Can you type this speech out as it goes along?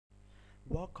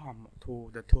Welcome to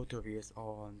the tutorials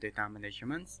on data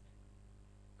management.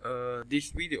 This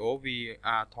video we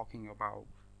are talking about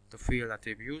the field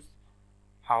attributes,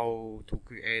 how to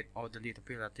create or delete the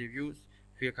field attributes,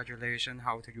 field calculation,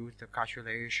 how to use the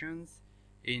calculations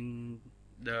in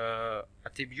the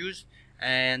attributes,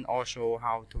 and also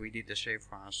how to edit the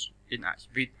shapefiles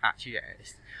with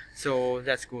ArcGIS. So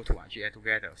let's go to ArcGIS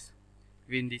together.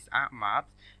 Win this ArcMap,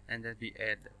 and then we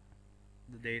add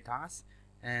the data.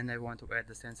 And I want to add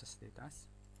the census data.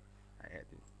 I add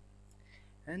it.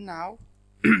 And now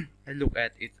I look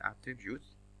at its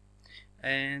attributes.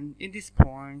 And in this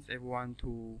point, I want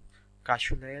to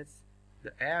calculate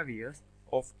the areas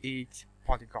of each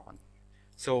polygon.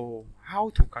 So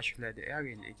how to calculate the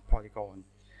area in each polygon?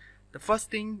 The first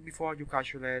thing, before you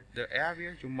calculate the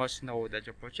area, you must know that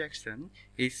your projection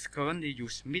is currently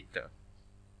use meter.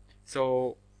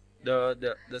 So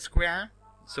the square,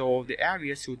 so the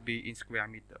area should be in square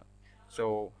meter.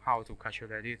 So how to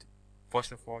calculate it?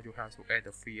 First of all, you have to add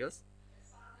the fields,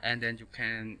 and then you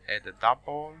can add the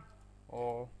double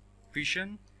or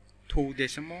vision, 2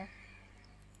 decimal.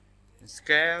 In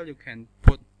scale, you can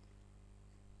put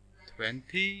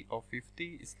 20 or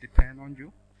 50, it depends on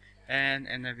you, and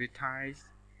advertise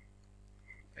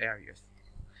areas.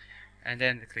 And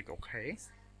then click OK.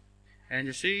 And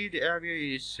you see the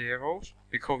area is 0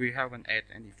 because we haven't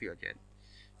added any field yet.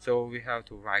 So we have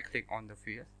to right click on the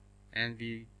field, and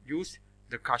we use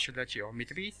the calculate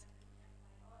geometries,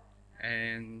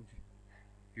 and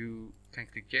you can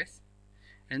click yes.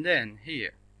 And then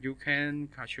here you can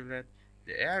calculate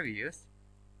the areas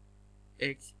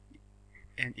x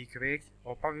and y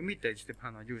or parameters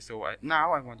depend on you. So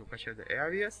now I want to calculate the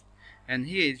areas, and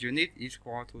here is unit is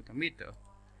equal to the meter.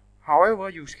 However,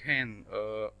 you can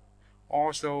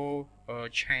also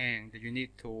change the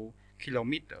unit to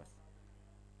kilometers.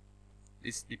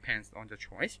 This depends on the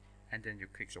choice, and then you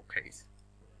click OK,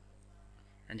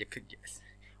 and you click yes.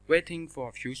 Waiting for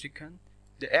a few seconds,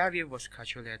 the area was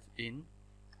calculated in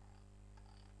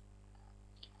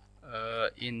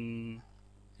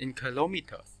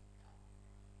kilometers,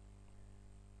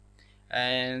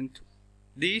 and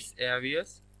these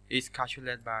areas is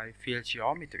calculated by field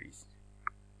geometries.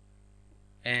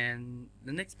 And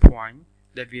the next point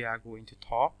that we are going to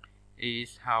talk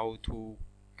is how to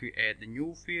create the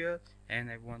new field. And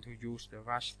I want to use the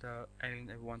raster, and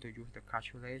I want to use the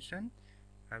calculation.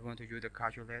 I want to use the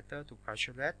calculator to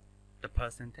calculate the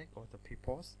percentage of the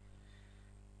peoples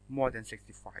more than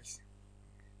 65.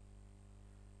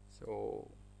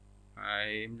 So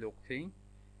I'm looking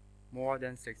more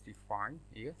than 65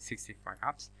 here, 65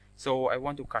 apps. So I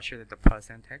want to calculate the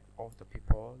percentage of the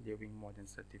people living more than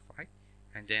 35.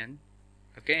 And then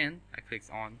again I click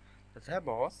on the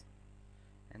tables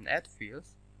and add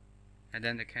fields, and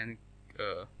then I can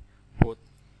put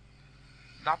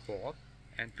double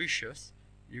and pictures.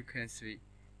 You can see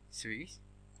 3,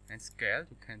 and scale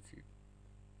you can see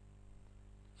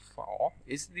 4.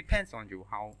 It depends on you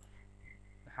how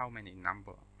many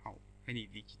number, how many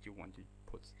digits you want to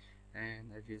put.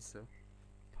 And I will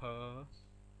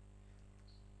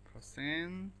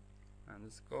percent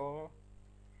underscore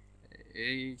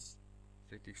is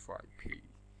 35p,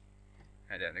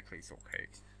 and then I click OK.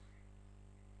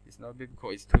 It's not big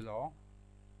because it's too long.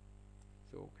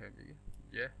 So okay,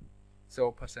 yeah.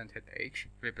 So percentage H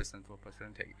represent for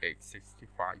percentage H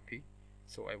 65p.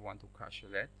 So I want to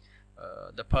calculate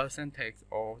the percentage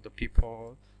of the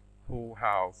people who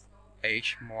have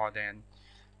age more than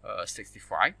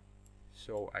 65.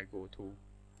 So I go to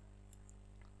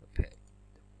the page,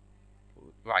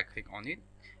 right click on it,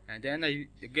 and then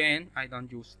I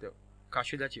don't use the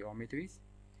calculate geometries,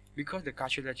 because the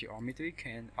calculate geometry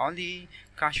can only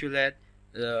calculate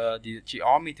the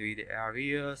geometry, the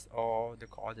areas, or the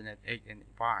coordinate x and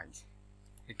y.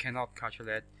 It cannot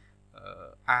calculate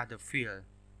other field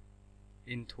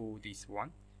into this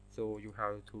one. So you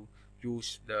have to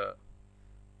use the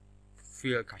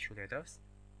field calculators.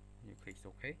 You click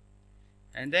OK,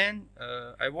 and then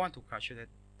I want to calculate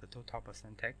the total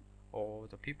percentage of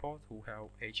the people who have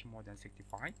age more than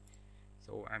 65.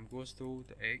 So I'm goes to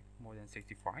the age more than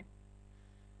 65,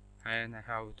 and I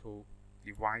have to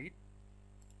divide it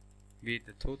with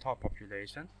the total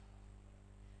population.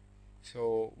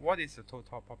 So what is the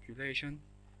total population?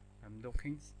 I'm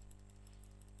looking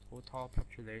total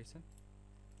population,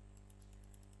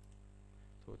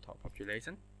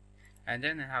 and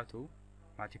then I have to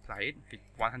multiply it with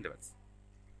 100.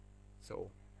 So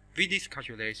with this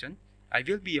calculation, I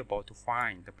will be able to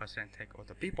find the percentage of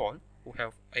the people who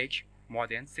have age more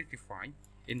than 65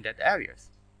 in that areas.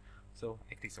 So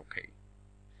I click OK.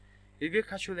 It will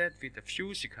calculate with a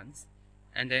few seconds,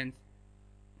 and then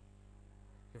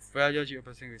The failure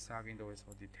geoprocessing result window is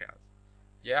for details.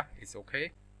 Yeah, it's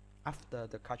okay. After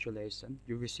the calculation,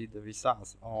 you will see the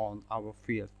results on our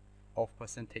field of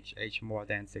percentage age more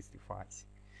than 65.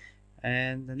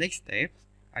 And the next step,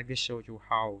 I will show you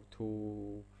how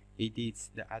to edit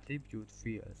the attribute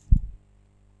fields.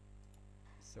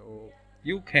 So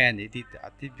you can edit the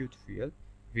attribute field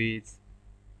with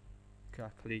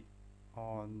click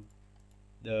on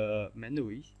the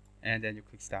menu and then you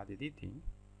click start editing,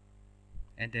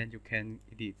 and then you can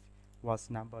edit what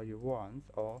number you want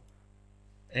or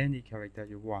any character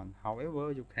you want.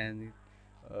 However, you can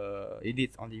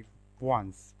edit only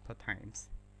once per time,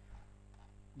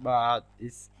 but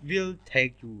it will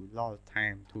take you a lot of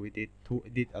time to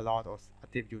edit a lot of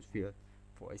attribute fields.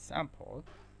 For example,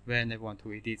 when I want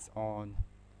to edit on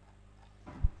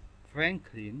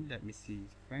Franklin, let me see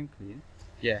Franklin.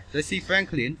 Yeah, let's see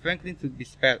Franklin. Franklin should be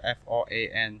spelled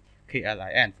Franklin,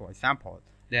 for example.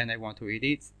 Then I want to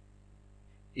edit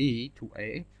E to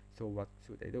A. So what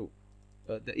should I do?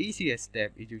 The easiest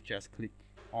step is you just click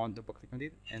on double click on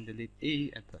it and delete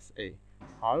E and plus A.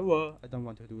 However, I don't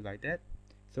want to do like that.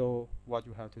 So what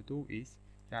you have to do is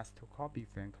just to copy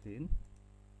Franklin,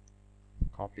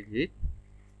 copy it,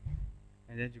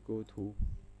 and then you go to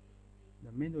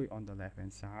the menu on the left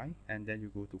hand side, and then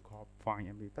you go to find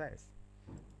and replace.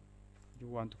 You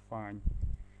want to find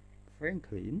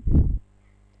Franklin,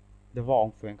 the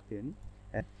wrong Franklin,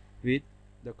 and with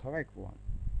the correct one.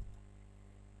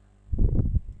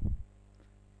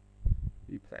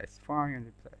 Replace, find and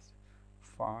replace.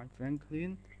 Find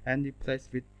Franklin and replace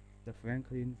with the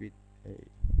Franklin with A.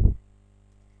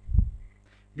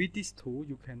 With this tool,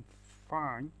 you can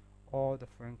find all the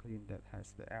Franklin that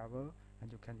has the error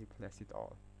and you can replace it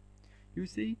all. You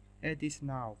see, at this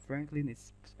now, Franklin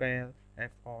is spelled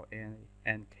Franklin,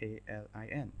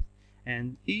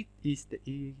 and it is the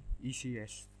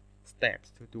easiest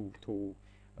steps to do to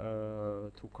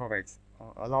correct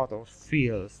a lot of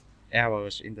fields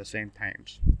errors in the same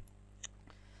times.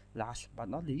 Last but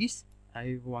not least,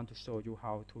 I want to show you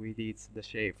how to edit the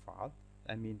shapefile.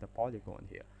 I mean the polygon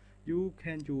here. You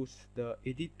can use the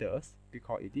editors,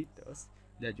 because editors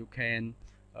that you can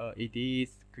edit,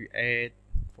 create.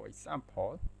 For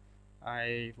example,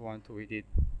 I want to edit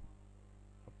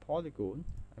a polygon.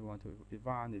 I want to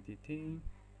run editing.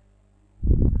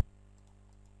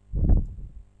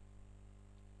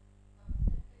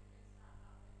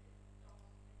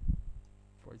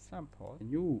 For example, a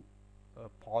new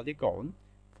polygon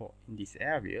for in this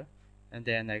area, and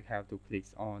then I have to click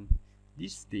on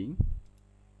this thing.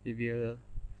 It will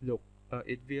look.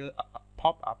 It will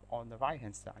pop up on the right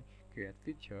hand side, create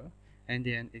feature, and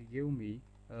then it give me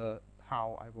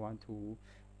how I want to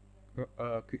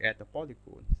create a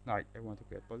polygon. Like I want to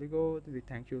create polygon,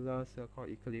 rectangular, circle,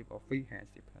 eclipse, or freehand,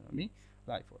 depending on me.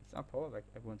 Like for example, like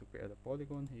I want to create a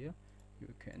polygon here.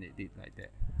 You can edit like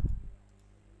that,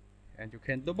 and you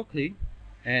can double click,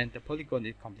 and the polygon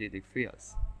is completely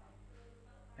filled.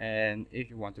 And if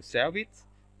you want to save it,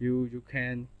 you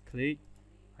can click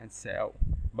and save.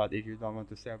 But if you don't want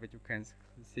to save it, you can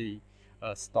see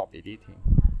stop editing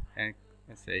and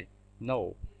say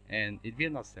no, and it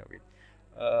will not save it.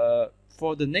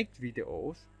 For the next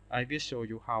videos, I will show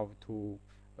you how to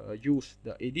use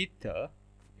the editor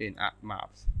in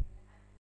ArcMaps.